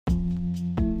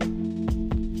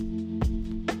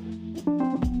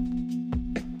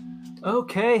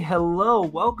Okay, hello.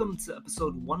 Welcome to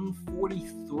episode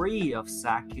 143 of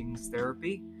Sack King's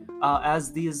Therapy.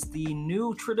 As is the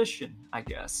new tradition, I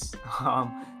guess.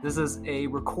 This is a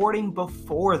recording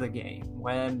before the game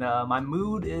when my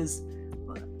mood is,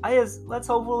 let's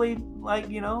hopefully,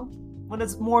 when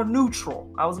it's more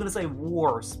neutral. I was going to say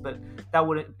worse, but that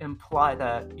would imply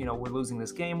that, we're losing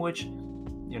this game, which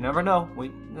you never know.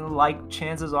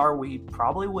 Chances are we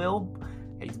probably will.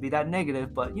 Hate to be that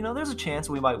negative, but there's a chance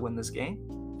we might win this game.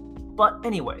 But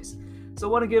anyways, so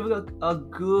I want to give a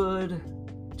good,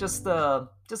 just a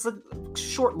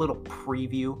short little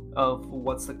preview of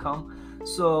what's to come.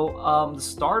 So the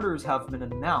starters have been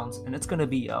announced, and it's going to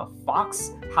be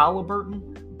Fox,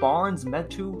 Halliburton, Barnes,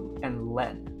 Metu, and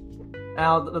Len.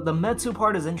 Now the Metu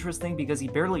part is interesting because he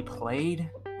barely played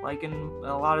in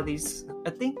a lot of these.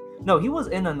 No, he was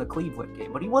in the Cleveland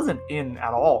game, but he wasn't in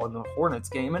at all in the Hornets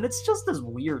game, and it's just this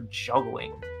weird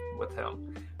juggling with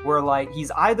him, where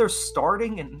he's either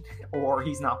starting or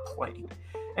he's not playing.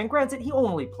 And granted, he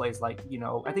only plays I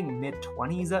think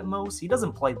mid-20s at most. He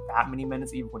doesn't play that many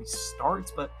minutes even when he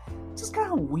starts, but it's just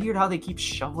kind of weird how they keep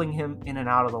shoveling him in and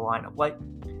out of the lineup.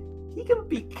 He can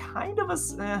be kind of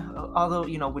although,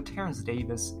 with Terrence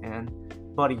Davis and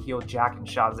Buddy Hield jacking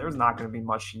shots, there's not going to be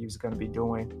much he's going to be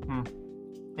doing.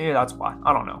 Maybe that's why.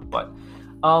 I don't know. But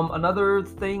another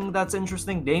thing that's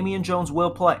interesting, Damian Jones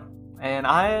will play. And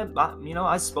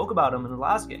I spoke about him in the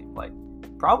last game.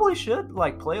 Probably should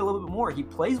play a little bit more. He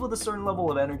plays with a certain level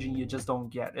of energy you just don't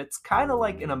get. It's kind of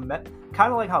like how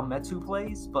Metu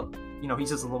plays, but he's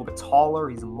just a little bit taller.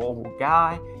 He's a mobile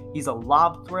guy. He's a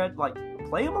lob threat.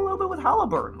 Play him a little bit with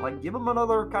Halliburton. Give him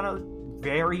another kind of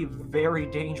very, very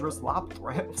dangerous lob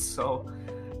threat. So,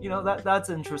 that's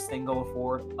interesting going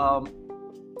forward.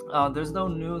 There's no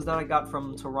news that I got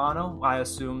from Toronto. I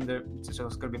assume that it's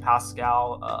just going to be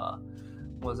Pascal,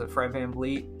 Fred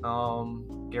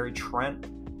VanVleet, Gary Trent,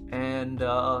 and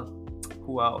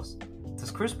who else? Does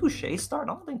Chris Boucher start?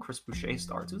 I don't think Chris Boucher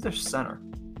starts. Who's their center?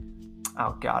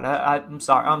 Oh God, I'm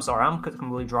sorry. I'm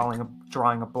completely drawing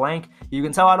a blank. You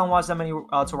can tell I don't watch that many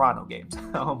Toronto games.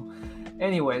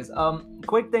 Anyways,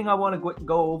 quick thing I want to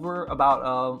go over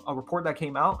about a report that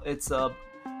came out. It's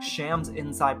Shams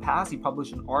Inside Pass. He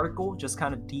published an article just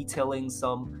kind of detailing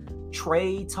some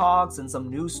trade talks and some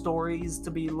news stories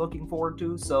to be looking forward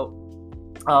to. So,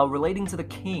 relating to the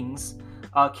Kings,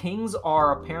 Kings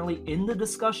are apparently in the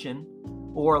discussion,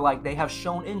 or they have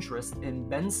shown interest in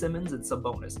Ben Simmons and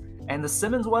Sabonis. And the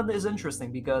Simmons one is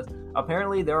interesting because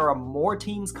apparently there are more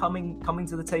teams coming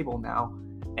to the table now,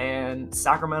 and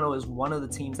Sacramento is one of the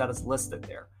teams that is listed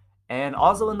there. And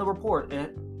also in the report,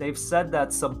 they've said that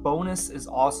Sabonis is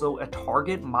also a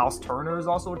target. Miles Turner is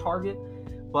also a target.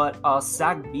 But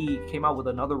SAC-B came out with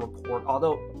another report.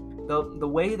 Although the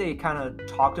way they kind of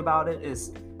talked about it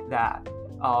is that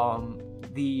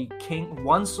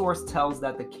one source tells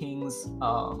that the Kings,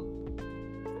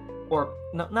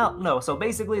 so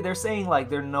basically they're saying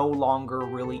they're no longer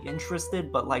really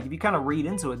interested, but if you kind of read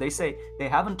into it, they say they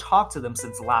haven't talked to them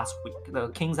since last week. The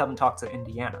Kings haven't talked to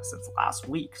Indiana since last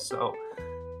week, so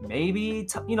maybe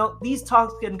these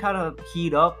talks can kind of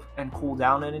heat up and cool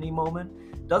down at any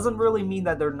moment. Doesn't really mean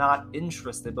that they're not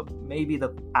interested, but maybe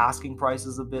the asking price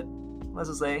is a bit, let's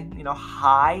just say,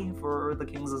 high for the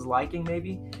Kings' liking,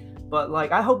 maybe. But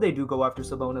I hope they do go after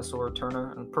Sabonis or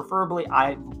Turner, and preferably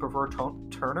I prefer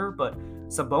Turner, but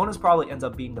Sabonis probably ends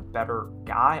up being the better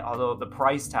guy, although the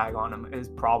price tag on him is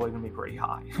probably going to be pretty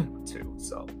high too.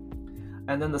 So,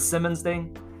 and then the Simmons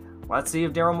thing, let's see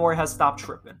if Daryl Morey has stopped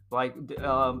tripping.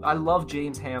 I love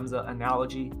James Ham's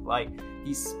analogy.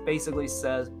 He basically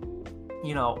says,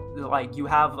 you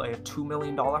have a $2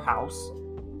 million house,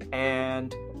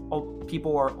 and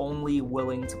people are only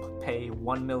willing to pay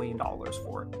 $1 million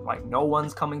for it. No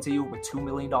one's coming to you with $2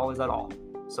 million at all.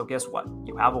 So guess what?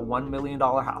 You have a $1 million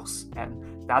house,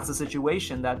 and that's a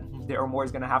situation that Daryl Morey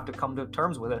is going to have to come to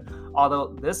terms with it.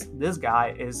 Although this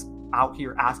guy is out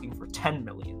here asking for $10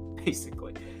 million,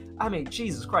 basically. I mean,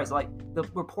 Jesus Christ! The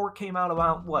report came out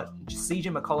about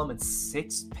CJ McCollum and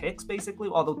 6 picks, basically.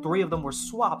 Although 3 of them were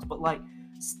swaps, but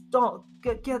don't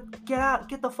get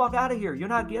the fuck out of here! You're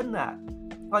not getting that.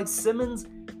 Simmons,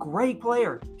 great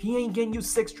player. He ain't getting you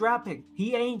 6 draft picks.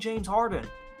 He ain't James Harden.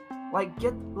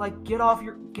 Get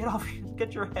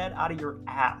your head out of your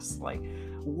ass.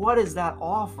 What is that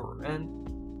offer?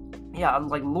 And yeah,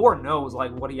 Lord knows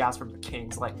what he asked from the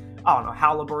Kings. I don't know,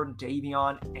 Halliburton,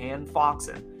 Davion, and Fox,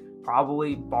 and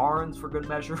probably Barnes for good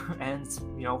measure, and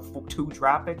 2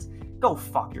 draft picks. Go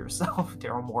fuck yourself,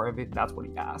 Daryl Morey, if that's what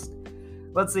he asked.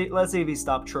 Let's see if he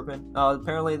stopped tripping.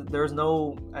 Apparently, there's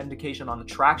no indication on the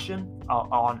traction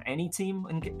on any team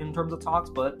in terms of talks,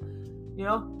 but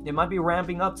it might be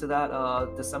ramping up to that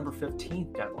December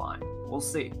 15th deadline. We'll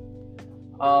see.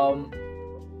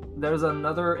 There's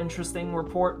another interesting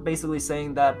report basically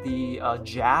saying that the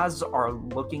Jazz are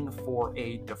looking for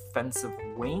a defensive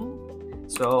wing.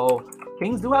 So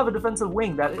Kings do have a defensive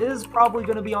wing that is probably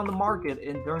going to be on the market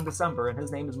during December, and his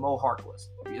name is Mo Harkless.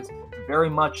 He is very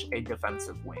much a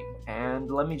defensive wing. And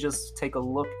let me just take a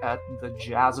look at the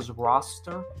Jazz's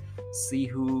roster, see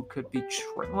who could be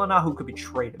traded. Well, not who could be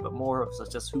traded, but more of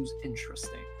just who's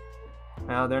interesting.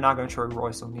 Now, they're not going to trade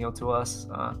Royce O'Neal to us.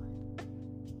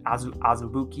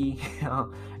 Azubuike,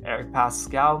 Eric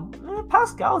Pascal.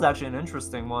 Pascal is actually an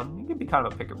interesting one. He could be kind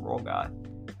of a pick and roll guy.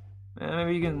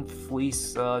 Maybe you can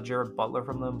fleece Jared Butler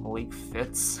from them. Malik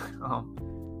Fitz.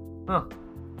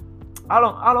 I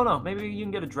don't know. Maybe you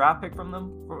can get a draft pick from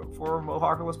them for Mo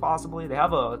Harkless possibly. They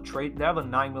have a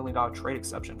 $9 million trade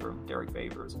exception for Derek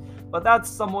Favors, but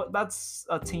that's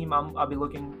a team I'll be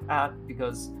looking at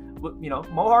because Mo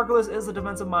Harkless is a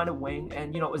defensive-minded wing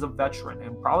and, is a veteran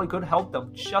and probably could help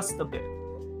them just a bit.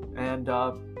 And,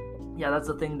 that's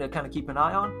the thing to kind of keep an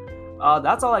eye on.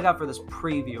 That's all I got for this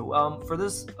preview. For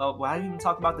this, I didn't even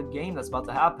talk about the game that's about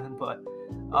to happen, but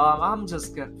I'm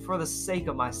just gonna, for the sake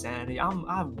of my sanity,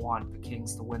 I want the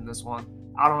Kings to win this one.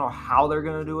 I don't know how they're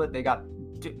going to do it. They got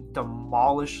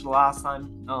demolished last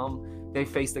time they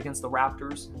faced against the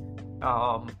Raptors.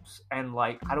 And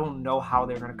I don't know how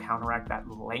they're going to counteract that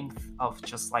length of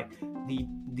just the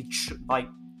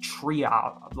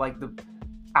trio, the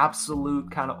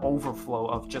absolute kind of overflow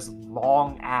of just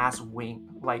long ass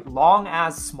long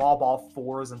ass small ball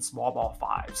 4s and small ball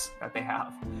 5s that they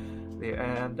have.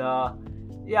 And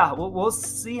we'll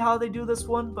see how they do this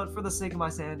one, but for the sake of my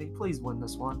sanity, please win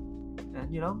this one.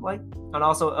 And and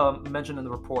also mentioned in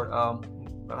the report,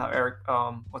 Eric,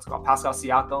 Pascal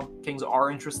Siakam, Kings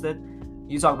are interested.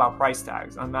 You talk about price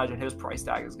tags. I imagine his price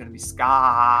tag is going to be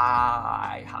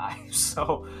sky high.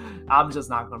 So I'm just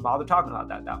not going to bother talking about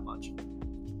that much.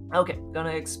 Okay,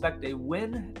 gonna expect a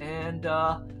win, and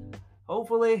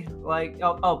hopefully, by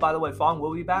the way, Fong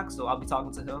will be back, so I'll be talking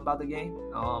to him about the game.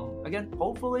 Again,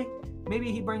 hopefully,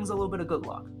 maybe he brings a little bit of good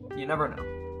luck. You never know.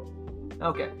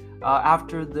 Okay,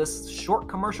 after this short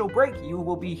commercial break, you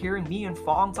will be hearing me and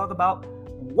Fong talk about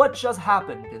what just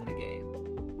happened in the game.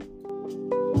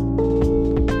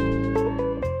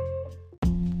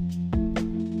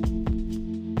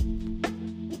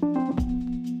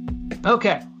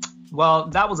 Okay, well,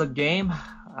 that was a game.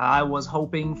 I was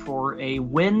hoping for a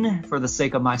win for the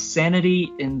sake of my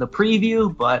sanity in the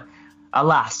preview, but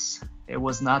alas, it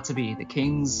was not to be. The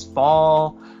Kings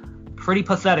fall pretty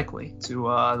pathetically to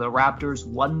the Raptors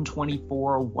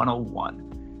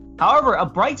 124-101. However, a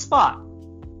bright spot,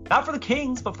 not for the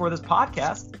Kings, but for this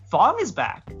podcast, Fong is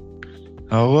back.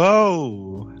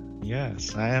 Hello.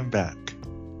 Yes, I am back.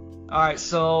 All right,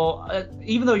 so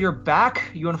even though you're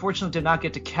back, you unfortunately did not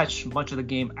get to catch much of the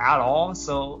game at all.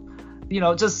 So,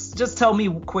 just tell me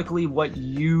quickly what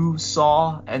you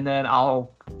saw, and then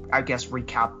I'll,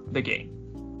 recap the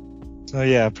game. So,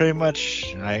 yeah, pretty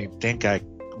much, I think I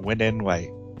went in,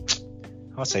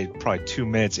 I'll say probably 2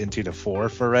 minutes into the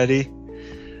fourth already.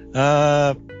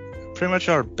 Pretty much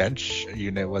our bench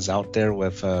unit was out there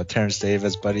with Terrence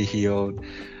Davis, Buddy Hield,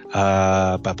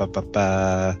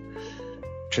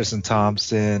 Tristan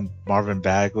Thompson, Marvin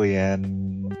Bagley,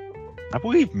 and I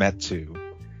believe Metu.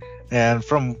 And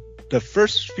from the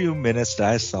first few minutes that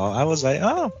I saw, I was like,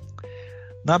 oh,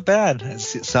 not bad.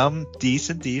 Some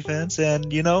decent defense,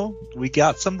 and, we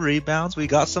got some rebounds. We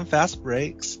got some fast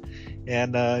breaks.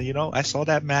 And, I saw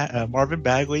that Marvin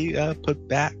Bagley put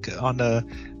back on the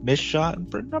missed shot.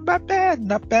 Not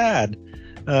bad.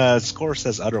 Score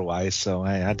says otherwise, so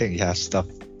I think he has stuff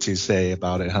to say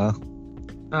about it, huh?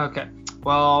 Okay.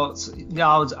 Well,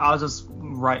 I'll just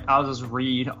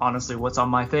read honestly what's on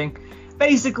my thing.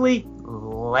 Basically,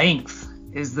 length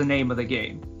is the name of the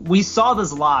game. We saw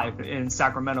this live in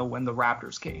Sacramento when the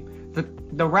Raptors came.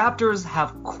 The Raptors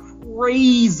have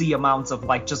crazy amounts of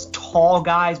just tall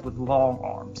guys with long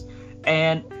arms.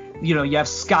 And, you have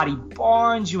Scotty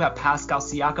Barnes, you have Pascal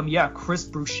Siakam, you have Chris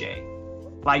Boucher.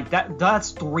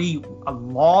 That's three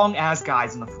long ass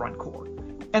guys in the front court.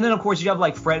 And then, of course, you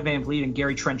have Fred VanVleet and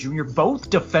Gary Trent Jr., both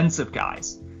defensive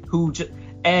guys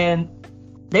and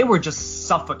they were just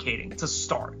suffocating to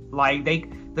start.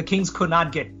 The Kings could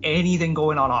not get anything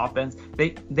going on offense.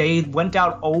 They went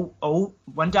down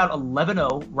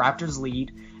 11-0, Raptors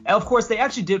lead. And of course, they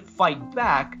actually did fight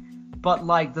back, but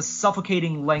the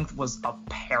suffocating length was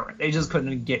apparent. They just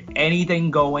couldn't get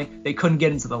anything going. They couldn't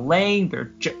get into the lane.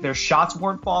 Their shots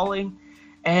weren't falling.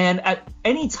 And at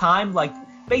any time,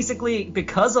 basically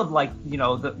because of like,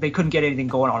 they couldn't get anything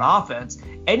going on offense.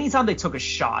 Anytime they took a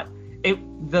shot,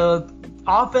 the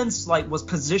offense like was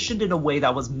positioned in a way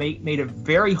that was made it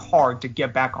very hard to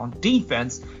get back on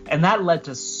defense, and that led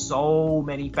to so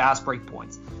many fast break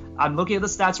points. I'm looking at the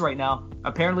stats right now.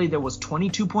 Apparently there was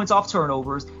 22 points off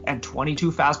turnovers and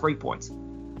 22 fast break points.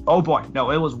 Oh boy,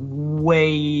 no, it was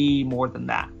way more than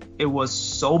that. It was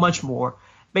so much more.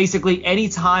 Basically,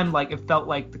 anytime like it felt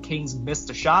like the Kings missed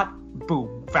a shot,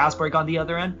 boom, fast break on the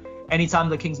other end. Anytime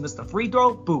the Kings missed a free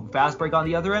throw, boom, fast break on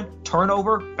the other end.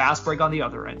 Turnover, fast break on the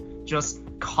other end. Just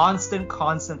constant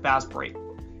fast break.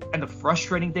 And the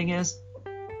frustrating thing is,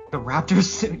 the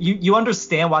Raptors, you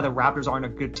understand why the Raptors aren't a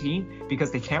good team,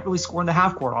 because they can't really score in the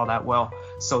half court all that well.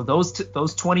 So those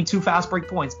 22 fast break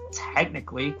points,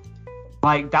 technically,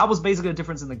 like that was basically a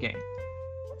difference in the game.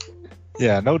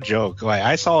 Yeah, no joke. Like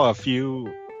I saw a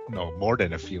few, no, more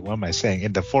than a few. What am I saying?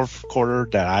 In the fourth quarter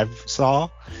that I saw,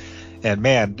 and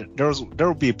man, there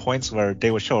would be points where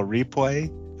they would show a replay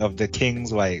of the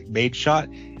Kings like made shot,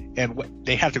 and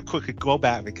they had to quickly go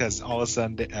back because all of a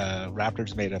sudden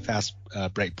Raptors made a fast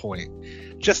break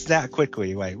point. Just that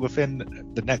quickly, like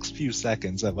within the next few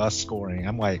seconds of us scoring.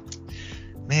 I'm like,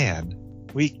 man,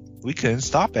 we couldn't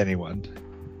stop anyone.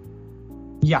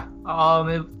 Yeah,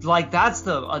 like that's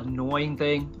the annoying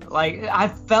thing. Like I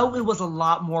felt it was a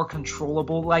lot more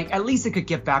controllable. Like at least it could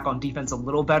get back on defense a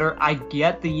little better. I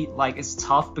get it's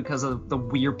tough because of the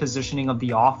weird positioning of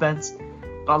the offense,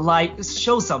 but like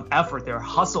show some effort there,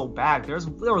 hustle back. There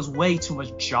was way too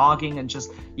much jogging and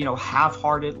just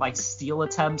half-hearted like steal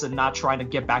attempts and not trying to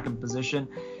get back in position.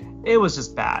 It was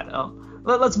just bad.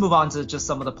 Let's move on to just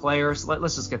some of the players.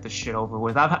 Let's just get this shit over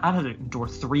with. I've had to endure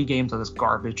 3 games of this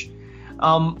garbage.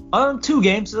 2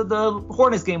 games. The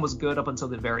Hornets game was good up until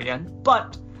the very end,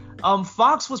 but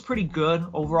Fox was pretty good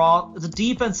overall. The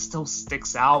defense still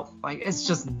sticks out. Like it's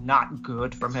just not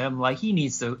good from him. Like he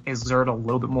needs to exert a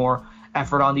little bit more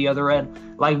effort on the other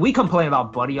end. Like we complain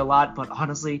about Buddy a lot, but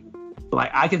honestly,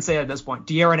 like I can say at this point,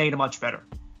 De'Aaron ain't much better.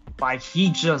 Like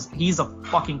he's a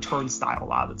fucking turnstile a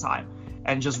lot of the time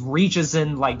and just reaches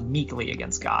in like meekly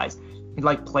against guys.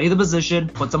 Like play the position,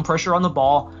 put some pressure on the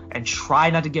ball, and try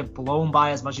not to get blown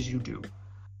by as much as you do.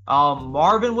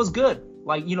 Marvin was good.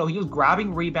 Like, he was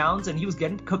grabbing rebounds and he was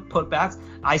getting putbacks.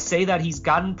 I say that he's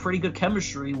gotten pretty good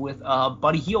chemistry with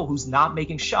Buddy Hield, who's not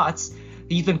making shots.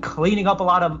 He's been cleaning up a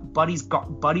lot of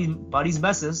Buddy's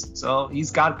messes, so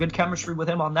he's got good chemistry with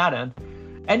him on that end.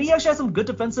 And he actually had some good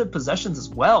defensive possessions as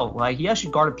well. Like he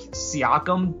actually guarded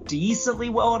Siakam decently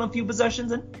well on a few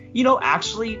possessions, and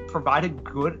actually provided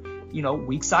good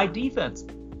weak side defense.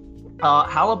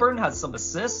 Halliburton had some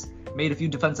assists, made a few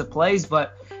defensive plays,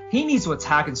 but he needs to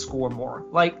attack and score more.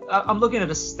 Like I'm looking at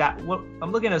a stat.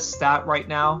 I'm looking at a stat right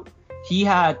now. He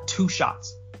had 2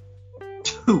 shots.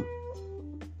 2.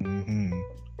 Mm-hmm.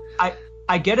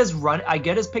 I get his run. I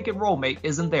get his pick and roll mate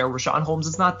isn't there. Rashawn Holmes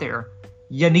is not there.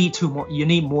 You need 2 more. You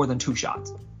need more than 2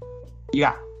 shots.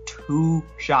 Yeah. 2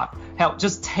 shots. Hell,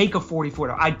 just take a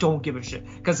 40-footer. I don't give a shit.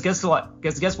 Because guess what?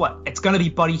 It's going to be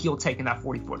Buddy Hield taking that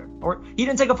 40-footer. Or he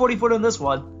didn't take a 40-footer in this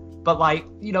one, but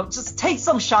just take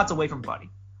some shots away from Buddy.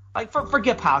 Like,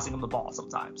 forget passing him the ball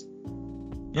sometimes.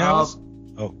 Yeah.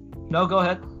 No, go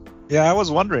ahead. Yeah, I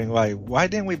was wondering, like, why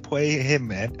didn't we play him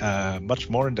much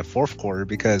more in the fourth quarter?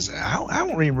 Because I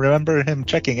don't even remember him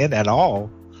checking in at all.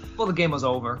 Well, the game was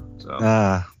over,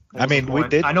 so... I mean, we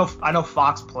did. I know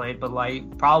Fox played, but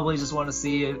probably just want to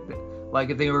see if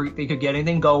they could get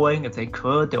anything going. If they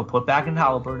could, they'll put back in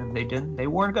Halliburton. If they didn't, they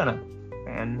weren't gonna,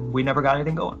 and we never got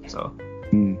anything going. So.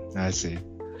 I see.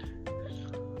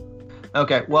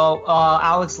 Okay, well,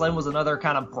 Alex Len was another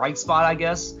kind of bright spot, I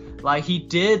guess. Like he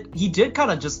did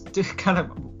kind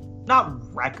of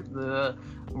not wreck the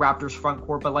Raptors front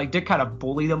court, but did kind of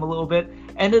bully them a little bit.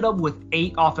 Ended up with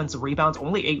 8 offensive rebounds,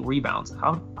 only 8 rebounds.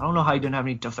 I don't know how he didn't have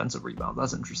any defensive rebounds.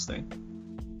 That's interesting.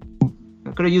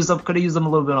 Could have used them a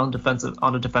little bit on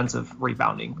the defensive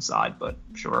rebounding side, but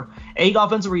sure. 8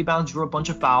 offensive rebounds, drew a bunch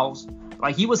of fouls.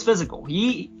 Like he was physical.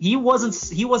 He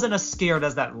wasn't as scared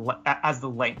as the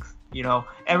length.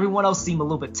 Everyone else seemed a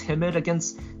little bit timid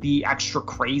against the extra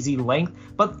crazy length,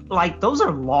 but those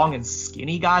are long and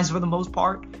skinny guys for the most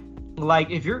part.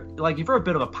 If you're a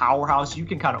bit of a powerhouse, you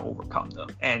can kind of overcome them,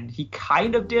 and he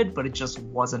kind of did, but it just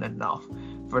wasn't enough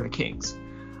for the Kings.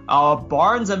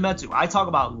 Barnes and Metu, I talk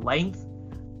about length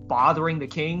bothering the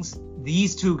Kings.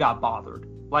 These 2 got bothered.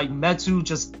 Metu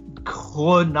just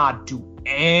could not do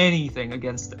anything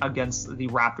against the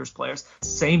Raptors players.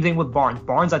 Same thing with Barnes.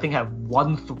 Barnes, I think, had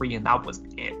 1 3, and that was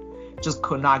it. Just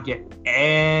could not get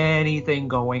anything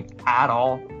going at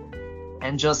all,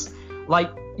 and just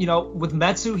with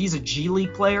Metsu, he's a G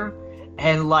League player.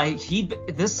 And like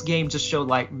this game just showed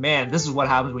like, man, this is what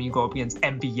happens when you go up against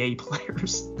NBA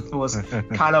players. It was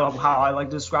kind of how I like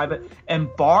to describe it. And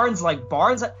Barnes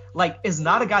is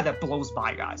not a guy that blows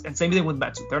by guys. And same thing with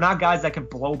Metsu. They're not guys that can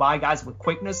blow by guys with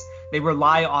quickness. They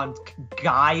rely on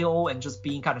guile and just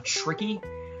being kind of tricky.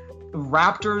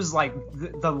 Raptors, like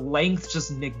the length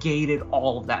just negated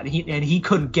all of that. And he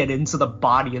couldn't get into the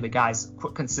body of the guys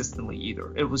consistently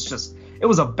either. It was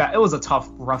a tough,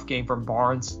 rough game from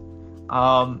Barnes.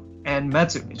 And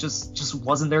Metsu, it just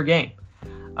wasn't their game.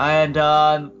 And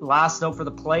last note for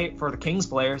the Kings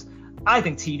players, I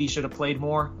think TD should have played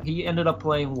more. He ended up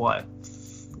playing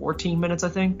 14 minutes, I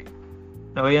think.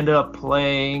 No, he ended up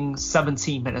playing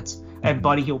 17 minutes, and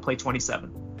Buddy Hield played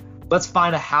 27. Let's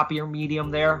find a happier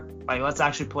medium there. Like, let's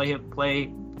actually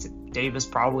play Davis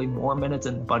probably more minutes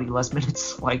and Buddy less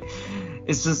minutes. Like,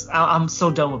 it's just, I'm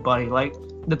so done with Buddy. Like,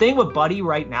 the thing with Buddy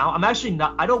right now,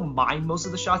 I don't mind most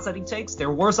of the shots that he takes.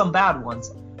 There were some bad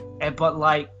ones, but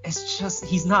like, it's just,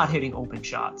 he's not hitting open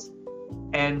shots,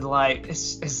 and like,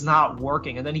 it's not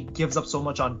working. And then he gives up so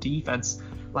much on defense.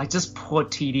 Like, just put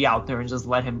TD out there and just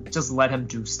let him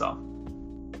do stuff.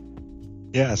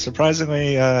 Yeah,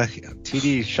 surprisingly,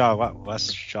 TD shot a lot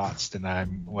less shots than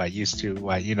I'm used to,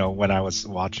 when I was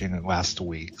watching it last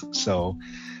week. So,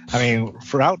 I mean,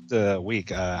 throughout the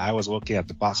week, I was looking at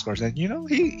the box scores, and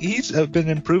he's been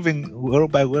improving little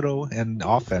by little in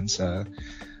offense. I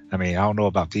mean, I don't know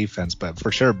about defense, but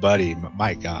for sure, Buddy,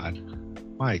 my God.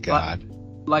 Like, I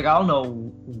don't know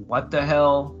what the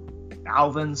hell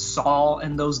Alvin saw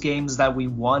in those games that we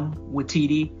won with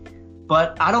TD.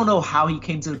 But I don't know how he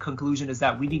came to the conclusion is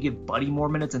that we need to give Buddy more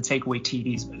minutes and take away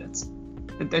TD's minutes.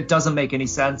 It doesn't make any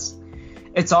sense.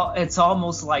 It's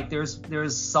almost like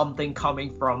there's something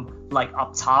coming from like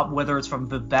up top, whether it's from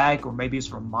Vivek or maybe it's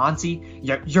from Monty.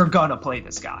 You're gonna play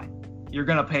this guy. You're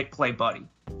gonna play Buddy.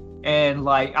 And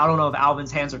like, I don't know if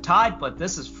Alvin's hands are tied, but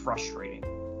this is frustrating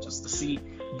just to see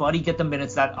Buddy get the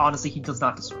minutes that honestly he does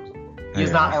not deserve. He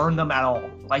has not earned them at all.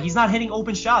 Like, he's not hitting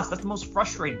open shots. That's the most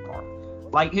frustrating part.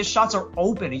 Like, his shots are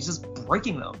open. He's just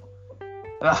breaking them.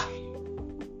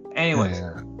 Anyways,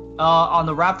 on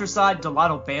the Raptors side,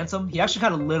 Delano Bantam, he actually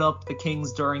kind of lit up the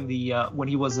Kings during the when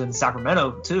he was in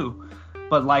Sacramento too.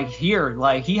 But like here,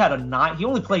 like he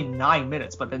only played 9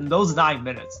 minutes, but in those 9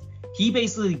 minutes, he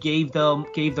basically gave the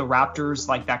Raptors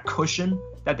like that cushion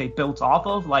that they built off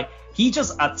of. Like, he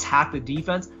just attacked the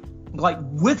defense, like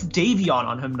with Davion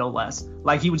on him, no less.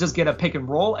 Like, he would just get a pick and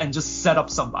roll and just set up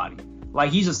somebody.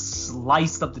 Like, he just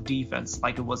sliced up the defense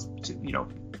like it was,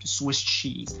 Swiss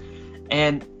cheese.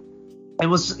 And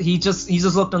he just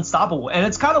looked unstoppable. And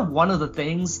it's kind of one of the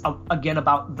things, again,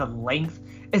 about the length.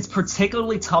 It's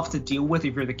particularly tough to deal with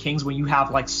if you're the Kings when you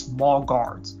have like small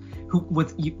guards.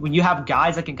 When you have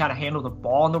guys that can kind of handle the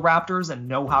ball in the Raptors and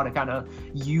know how to kind of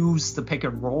use the pick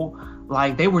and roll,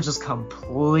 like, they were just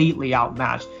completely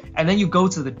outmatched. And then you go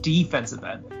to the defensive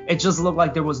end. It just looked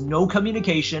like there was no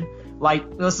communication. Like,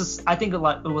 I think it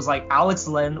was like Alex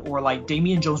Len or like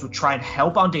Damian Jones would try and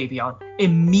help on Davion.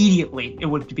 Immediately, it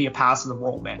would be a pass to the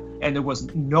roll man. And there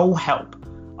was no help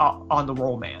on the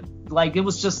roll man. Like, it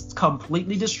was just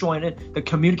completely disjointed. The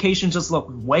communication just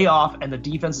looked way off, and the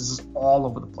defense is just all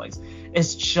over the place.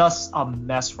 It's just a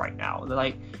mess right now.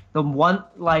 Like, the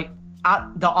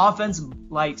offense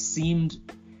like seemed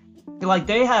like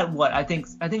they had I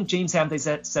think James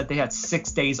Hampton said they had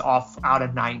 6 days off out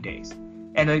of 9 days,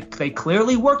 and they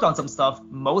clearly worked on some stuff,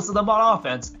 most of them on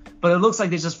offense, but it looks like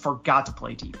they just forgot to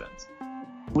play defense,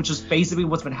 which is basically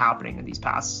what's been happening in these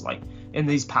past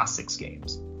 6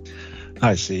 games.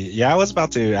 I see. Yeah, I was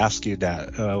about to ask you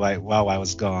that while I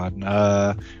was gone.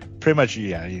 Pretty much,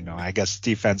 yeah, I guess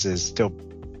defense is still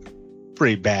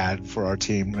pretty bad for our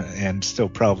team and still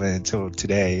prevalent until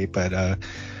today. But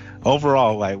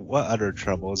overall, like, what other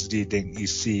troubles do you think you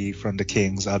see from the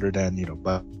Kings other than,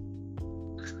 but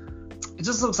it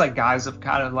just looks like guys have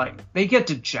kind of like, they get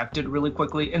dejected really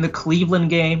quickly. In the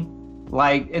Cleveland game,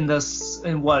 like at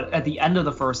the end of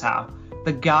the first half,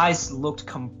 the guys looked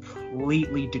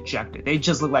completely dejected. They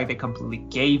just looked like they completely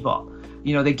gave up.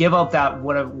 They give up that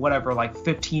whatever like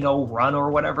 15-0 run or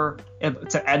whatever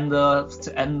to end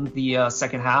the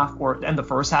second half or end the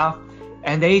first half,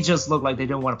 and they just look like they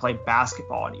didn't want to play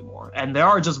basketball anymore. And there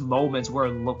are just moments where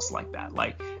it looks like that.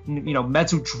 Like,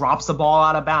 Metsu drops the ball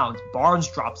out of bounds, Barnes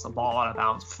drops the ball out of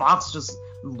bounds, Fox just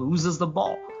loses the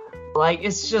ball. Like,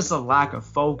 it's just a lack of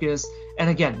focus. And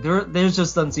again, there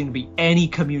just doesn't seem to be any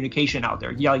communication out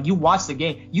there. Yeah, you watch the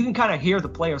game, you can kind of hear the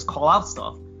players call out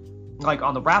stuff, like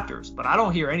on the Raptors, but I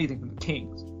don't hear anything from the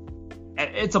Kings.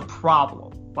 And it's a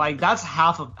problem. Like that's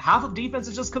half of defense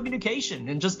is just communication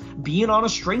and just being on a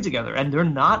string together, and they're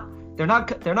not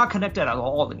connected at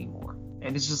all anymore.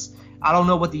 And it's just, I don't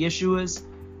know what the issue is.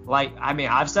 Like, I mean,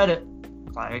 I've said it.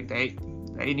 Like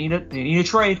they need a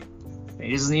trade. They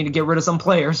just need to get rid of some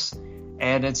players,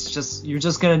 and it's just, you're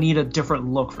just gonna need a different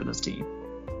look for this team.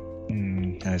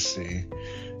 I see.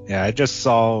 Yeah, I just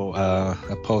saw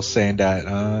a post saying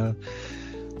that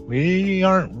we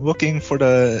aren't looking for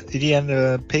the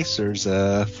Indiana Pacers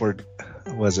for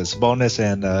Sabonis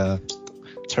and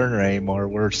Turner anymore.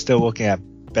 We're still looking at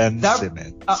Ben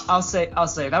Simmons. I'll say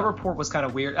that report was kind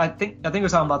of weird. I think we're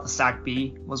talking about the Sac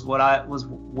B was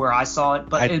where I saw it,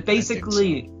 but it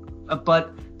basically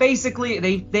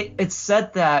it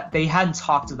said that they hadn't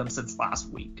talked to them since last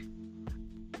week.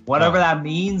 Whatever that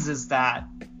means is that,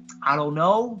 I don't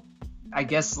know. I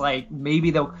guess like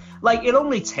maybe they'll, like, it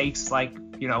only takes like,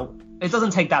 you know, it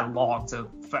doesn't take that long to,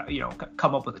 you know,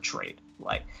 come up with a trade.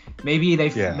 Like maybe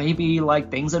maybe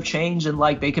like things have changed and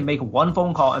like they can make one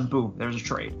phone call and boom, there's a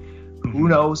trade. Who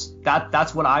knows?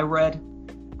 That's what I read.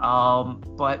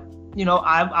 But you know,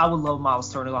 I would love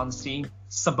Miles Turner on this team.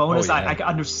 Sabonis, I can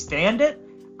understand it.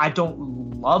 I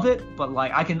don't love it, but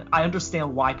like I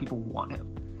understand why people want him.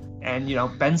 And you know,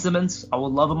 Ben Simmons, I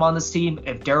would love him on this team.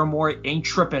 If Daryl Morey ain't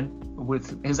tripping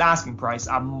with his asking price,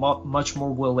 I'm much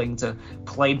more willing to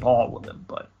play ball with him.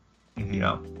 But you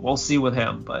know, we'll see with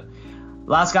him. But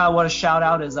last guy I want to shout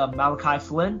out is Malachi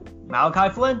Flynn.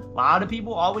 Malachi Flynn, a lot of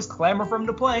people always clamor for him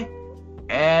to play.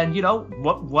 And you know,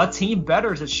 what team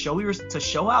better to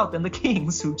show out than the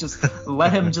Kings, who just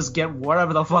let him just get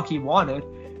whatever the fuck he wanted.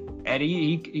 And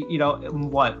he you know,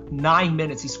 in 9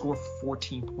 minutes he scored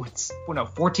 14 points. Well, no,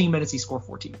 14 minutes he scored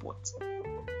 14 points.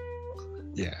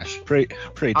 Yeah, pretty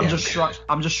I'm just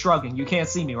shrugging. You can't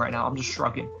see me right now. I'm just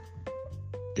shrugging.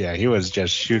 Yeah, he was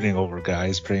just shooting over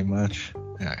guys pretty much.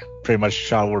 Yeah, pretty much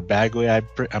shot over Bagley.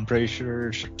 I'm pretty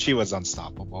sure she was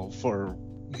unstoppable for,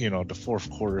 you know, the fourth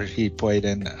quarter he played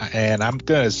in, and I'm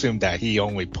gonna assume that he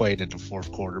only played in the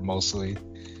fourth quarter mostly.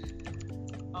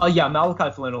 Yeah,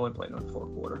 Malachi Flynn only played in the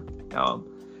fourth quarter.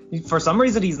 For some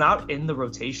reason, he's not in the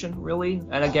rotation, really.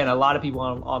 And again, a lot of people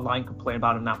online complain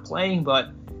about him not playing,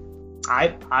 but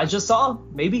I just saw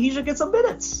maybe he should get some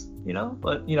minutes, you know.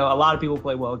 But, you know, a lot of people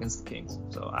play well against the Kings.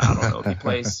 So I don't know if he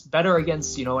plays better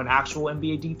against, you know, an actual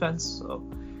NBA defense. So,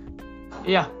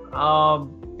 yeah.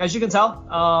 As you can tell,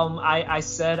 I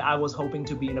said I was hoping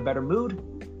to be in a better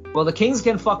mood. Well, the Kings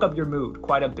can fuck up your mood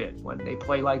quite a bit when they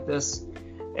play like this.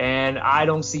 And I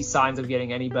don't see signs of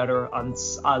getting any better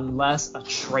unless a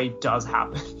trade does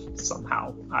happen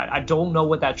somehow. I don't know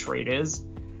what that trade is.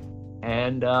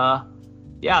 And,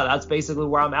 yeah, that's basically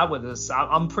where I'm at with this.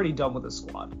 I'm pretty done with this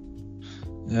squad.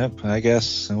 Yep, I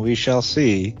guess we shall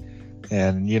see.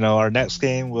 And, you know, our next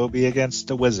game will be against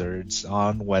the Wizards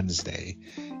on Wednesday.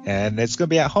 And it's going to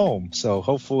be at home. So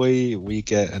hopefully we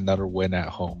get another win at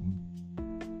home.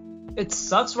 It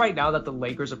sucks right now that the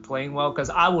Lakers are playing well, because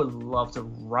I would love to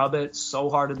rub it so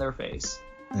hard in their face.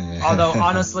 Although,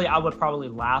 honestly, I would probably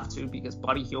laugh too, because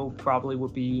Buddy Hield probably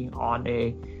would be on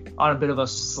a bit of a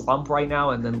slump right now,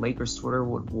 and then Lakers Twitter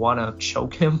would want to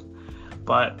choke him.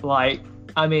 But, like,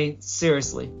 I mean,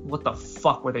 seriously, what the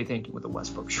fuck were they thinking with the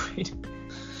Westbrook trade?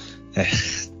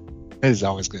 It's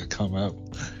always going to come up.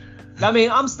 I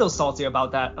mean, I'm still salty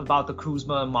about the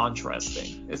Kuzma and Montrez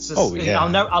thing. It's just,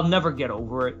 I'll never get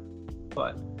over it.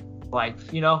 But,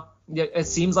 like, you know, it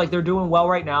seems like they're doing well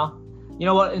right now. You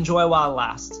know what? Enjoy while it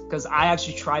lasts. Because I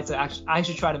actually tried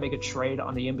to make a trade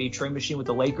on the NBA trade machine with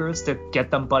the Lakers to get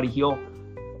them Buddy Hield.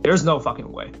 There's no fucking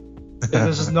way.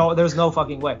 There's no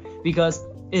fucking way. Because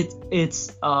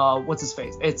it's what's his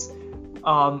face? It's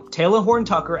Taylor Horton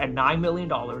Tucker at $9 million.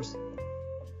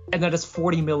 And then it's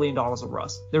 $40 million of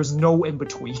Russ. There's no in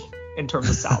between in terms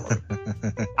of salary.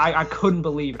 I couldn't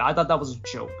believe it. I thought that was a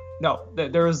joke. No,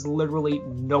 there is literally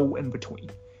no in between.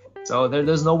 So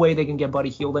there's no way they can get Buddy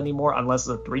Hield anymore unless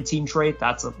it's a 3-team trade.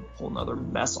 That's a whole nother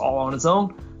mess all on its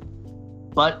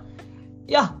own. But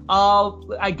yeah,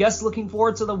 I guess looking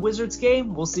forward to the Wizards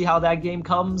game. We'll see how that game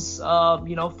comes.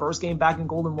 You know, first game back in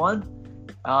Golden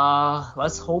 1.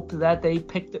 Let's hope that they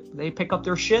pick up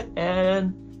their shit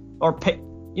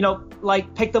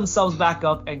pick themselves back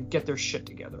up and get their shit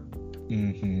together.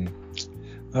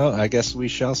 Well, I guess we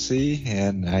shall see,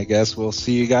 and I guess we'll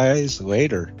see you guys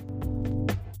later.